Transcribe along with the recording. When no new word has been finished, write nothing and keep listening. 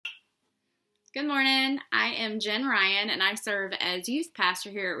Good morning. I am Jen Ryan, and I serve as youth pastor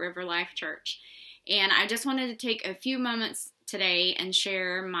here at River Life Church. And I just wanted to take a few moments today and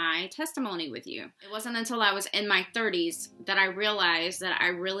share my testimony with you. It wasn't until I was in my 30s that I realized that I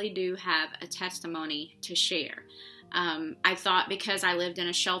really do have a testimony to share. I thought because I lived in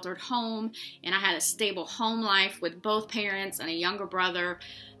a sheltered home and I had a stable home life with both parents and a younger brother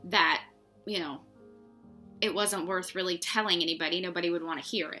that, it wasn't worth really telling anybody. Nobody would want to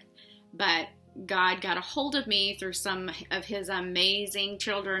hear it. But God got a hold of me through some of his amazing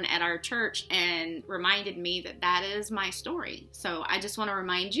children at our church and reminded me that that is my story. So I just want to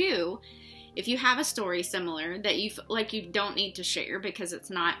remind you, if you have a story similar that you don't need to share because it's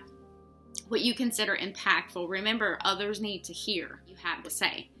not what you consider impactful, remember others need to hear you have to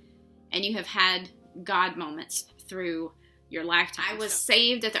say. And you have had God moments through your lifetime. I was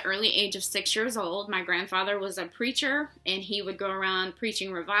saved at the early age of 6 years old. My grandfather was a preacher, and he would go around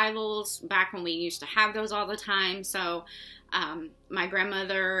preaching revivals back when we used to have those all the time. So my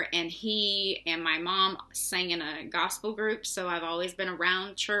grandmother and he and my mom sang in a gospel group. So I've always been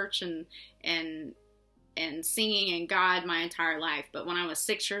around church and singing and God my entire life. But when I was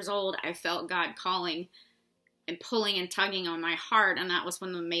 6 years old, I felt God calling and pulling and tugging on my heart. And that was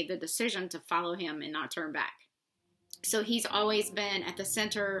when I made the decision to follow him and not turn back. So he's always been at the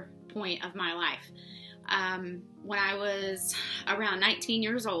center point of my life. When I was around 19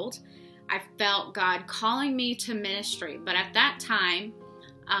 years old, I felt God calling me to ministry. But at that time,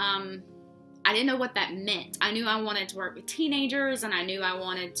 I didn't know what that meant. I knew I wanted to work with teenagers, and I knew I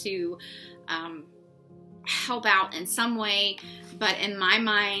wanted to help out in some way. But in my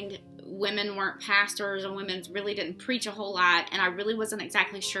mind, women weren't pastors, and women really didn't preach a whole lot, and I really wasn't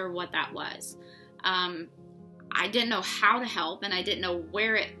exactly sure what that was. I didn't know how to help, and I didn't know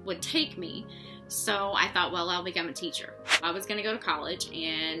where it would take me. So I thought, well, I'll become a teacher. I was going to go to college,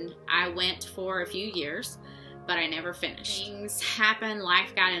 and I went for a few years, but I never finished. Things happened,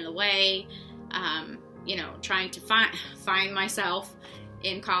 life got in the way, trying to find myself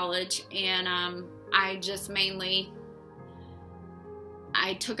in college, and I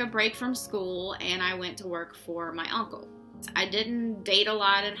took a break from school, and I went to work for my uncle. I didn't date a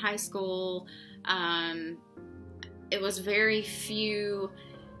lot in high school. It was very few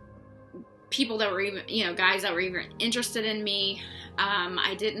people that were even, guys that were even interested in me.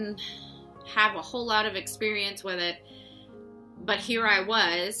 I didn't have a whole lot of experience with it, but here I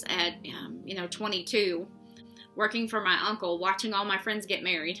was at, 22, working for my uncle, watching all my friends get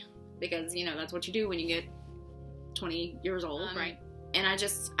married, because, that's what you do when you get 20 years old, right? And I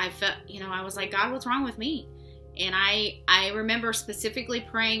felt, I was like, God, what's wrong with me? And I remember specifically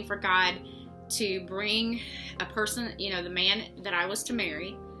praying for God to bring a person, the man that I was to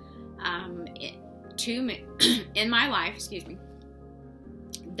marry, to me in my life,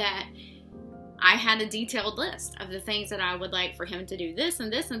 that I had a detailed list of the things that I would like for him to do, this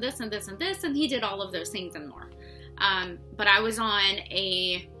and this and this and this and this, and he did all of those things and more. But I was on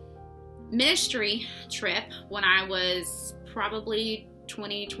a ministry trip when I was probably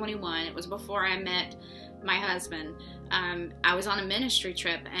 20, 21. It was before I met my husband. I was on a ministry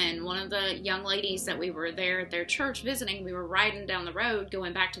trip, and one of the young ladies that we were there at their church visiting, we were riding down the road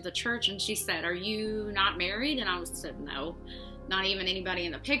going back to the church, and she said, "Are you not married?" And I said, "No, not even anybody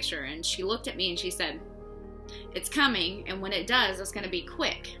in the picture." And she looked at me and she said, "It's coming, and when it does, it's going to be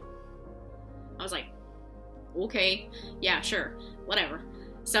quick." I was like, okay, yeah, sure, whatever.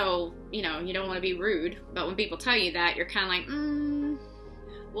 So, you don't want to be rude, but when people tell you that, you're kind of like,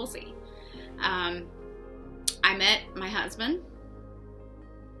 we'll see. I met my husband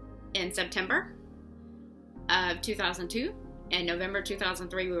in September of 2002, and November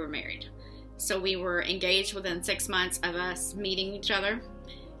 2003 we were married. So we were engaged within 6 months of us meeting each other,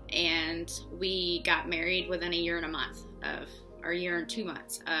 and we got married within a year and 2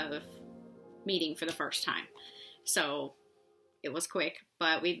 months of meeting for the first time. So it was quick,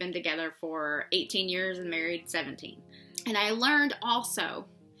 but we've been together for 18 years and married 17. And I learned also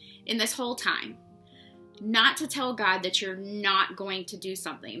in this whole time not to tell God that you're not going to do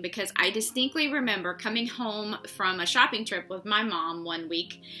something, because I distinctly remember coming home from a shopping trip with my mom one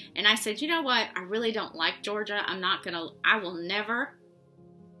week, and I said, you know what, I really don't like Georgia. I will never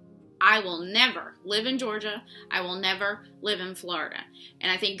live in Georgia. I will never live in Florida.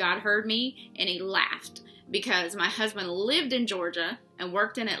 And I think God heard me, and he laughed, because my husband lived in Georgia and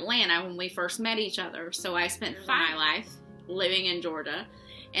worked in Atlanta when we first met each other. So I spent my life living in Georgia,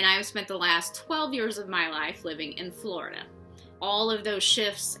 and I've spent the last 12 years of my life living in Florida. All of those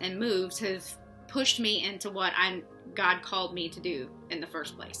shifts and moves have pushed me into what God called me to do in the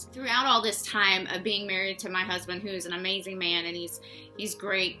first place. Throughout all this time of being married to my husband, who is an amazing man, and he's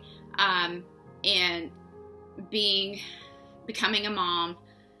great, and becoming a mom,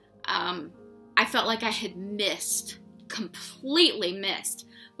 I felt like I had completely missed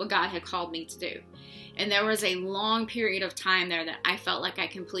what God had called me to do. And there was a long period of time there that I felt like I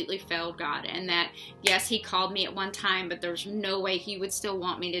completely failed God, and that, yes, he called me at one time, but there's no way he would still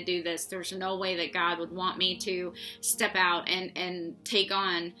want me to do this. There's no way that God would want me to step out and take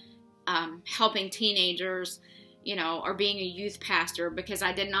on helping teenagers, or being a youth pastor, because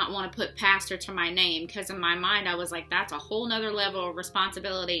I did not want to put pastor to my name, because in my mind I was like, that's a whole nother level of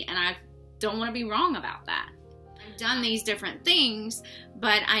responsibility, and I don't want to be wrong about that. I've done these different things,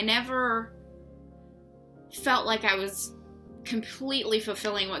 but I never felt like I was completely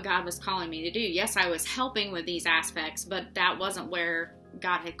fulfilling what God was calling me to do. Yes, I was helping with these aspects, but that wasn't where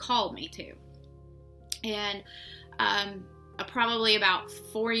God had called me to. And probably about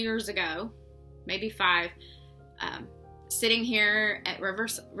 4 years ago, maybe 5, sitting here at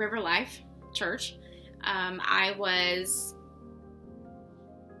River Life Church, I was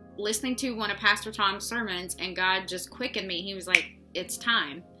listening to one of Pastor Tom's sermons, and God just quickened me. He was like, it's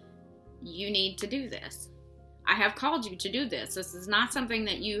time. You need to do this. I have called you to do this. This is not something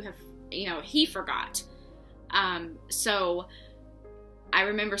that you have, he forgot. So I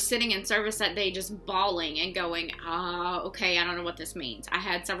remember sitting in service that day just bawling and going, okay, I don't know what this means. I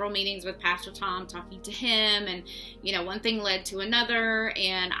had several meetings with Pastor Tom, talking to him, and, one thing led to another,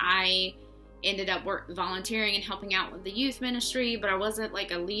 and I ended up volunteering and helping out with the youth ministry, but I wasn't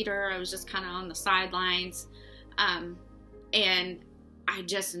like a leader. I was just kind of on the sidelines. And I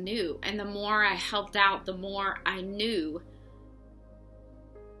just knew. And the more I helped out, the more I knew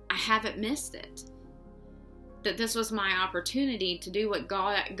I haven't missed it. That this was my opportunity to do what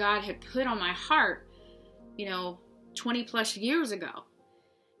God had put on my heart, 20 plus years ago.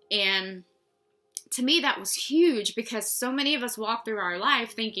 And to me, that was huge, because so many of us walk through our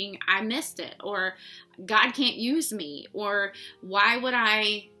life thinking, I missed it, or God can't use me, or why would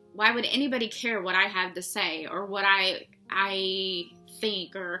anybody care what I have to say, or what I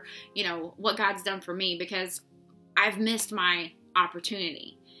think, or, what God's done for me, because I've missed my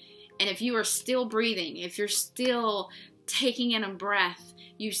opportunity. And if you are still breathing, if you're still taking in a breath,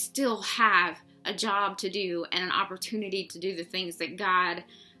 you still have a job to do and an opportunity to do the things that God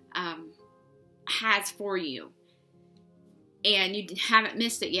has for you. And you haven't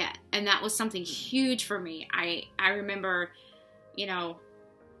missed it yet. And that was something huge for me. I remember,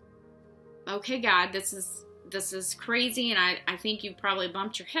 okay, God, this is crazy, and I think you probably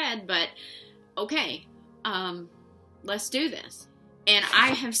bumped your head, but okay, let's do this. And I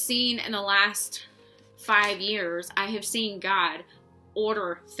have seen in the last 5 years, I have seen God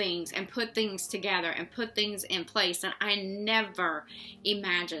order things and put things together and put things in place that I never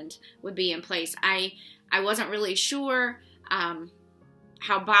imagined would be in place. I wasn't really sure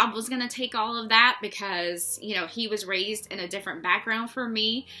how Bob was going to take all of that, because, he was raised in a different background for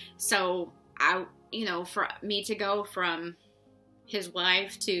me. So for me to go from his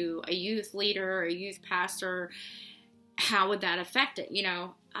wife to a youth leader, a youth pastor, how would that affect it?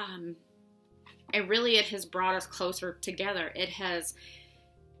 And really, it has brought us closer together. It has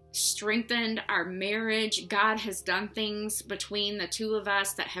strengthened our marriage. God has done things between the two of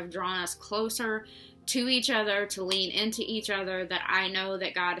us that have drawn us closer to each other, to lean into each other, that I know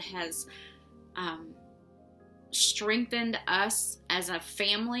that God has strengthened us as a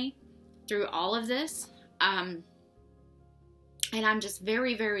family through all of this. And I'm just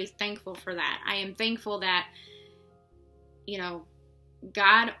very, very thankful for that. I am thankful that,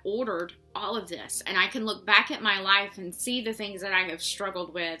 God ordered all of this, and I can look back at my life and see the things that I have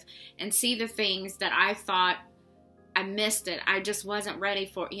struggled with, and see the things that I thought I missed it. I just wasn't ready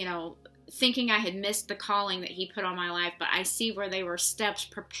for, thinking I had missed the calling that he put on my life, but I see where they were steps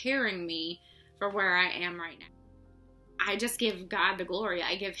preparing me for where I am right now. I just give God the glory.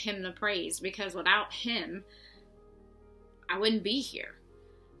 I give him the praise, because without him, I wouldn't be here.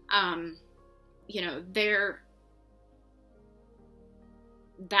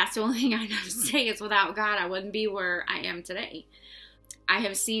 That's the only thing I know to say is, without God, I wouldn't be where I am today. I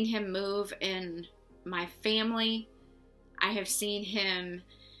have seen him move in my family. I have seen him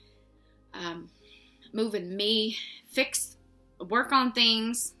move in me, work on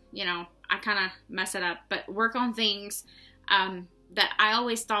things. I kind of mess it up, but work on things that I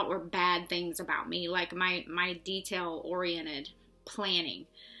always thought were bad things about me, like my detail-oriented planning.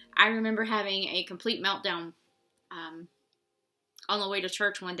 I remember having a complete meltdown on the way to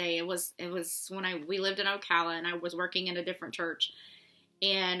church one day. It was when we lived in Ocala, and I was working in a different church.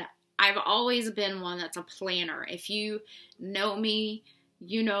 And I've always been one that's a planner. If you know me,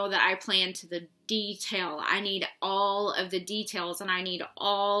 you know that I plan to the detail. I need all of the details, and I need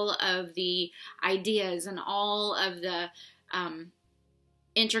all of the ideas and all of the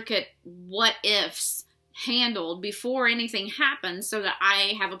intricate what ifs handled before anything happens, so that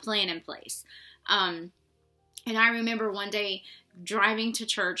I have a plan in place. And I remember one day driving to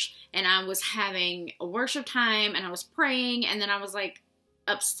church, and I was having a worship time, and I was praying, and then I was like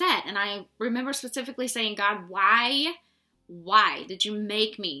upset, and I remember specifically saying, God, why did you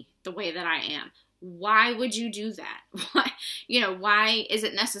make me the way that I am? Why would you do that? Why is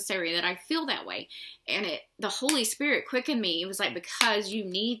it necessary that I feel that way? And the Holy Spirit quickened me. It was like, because you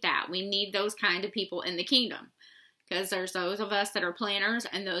need that. We need those kind of people in the kingdom. Because there's those of us that are planners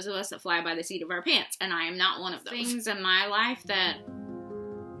and those of us that fly by the seat of our pants. And I am not one of those. Things in my life that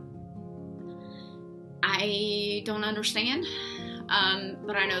I don't understand.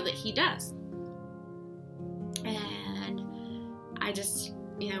 But I know that He does. And I just,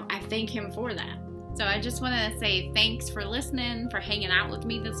 I thank Him for that. So I just want to say thanks for listening, for hanging out with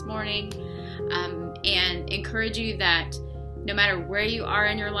me this morning, and encourage you that no matter where you are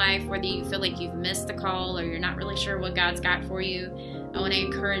in your life, whether you feel like you've missed the call or you're not really sure what God's got for you, I want to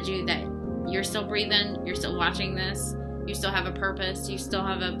encourage you that you're still breathing, you're still watching this, you still have a purpose, you still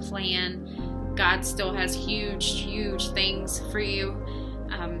have a plan. God still has huge, huge things for you,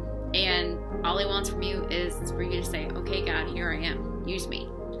 and all He wants from you is for you to say, okay, God, here I am, use me.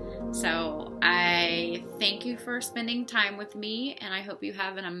 So I thank you for spending time with me, and I hope you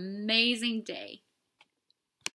have an amazing day.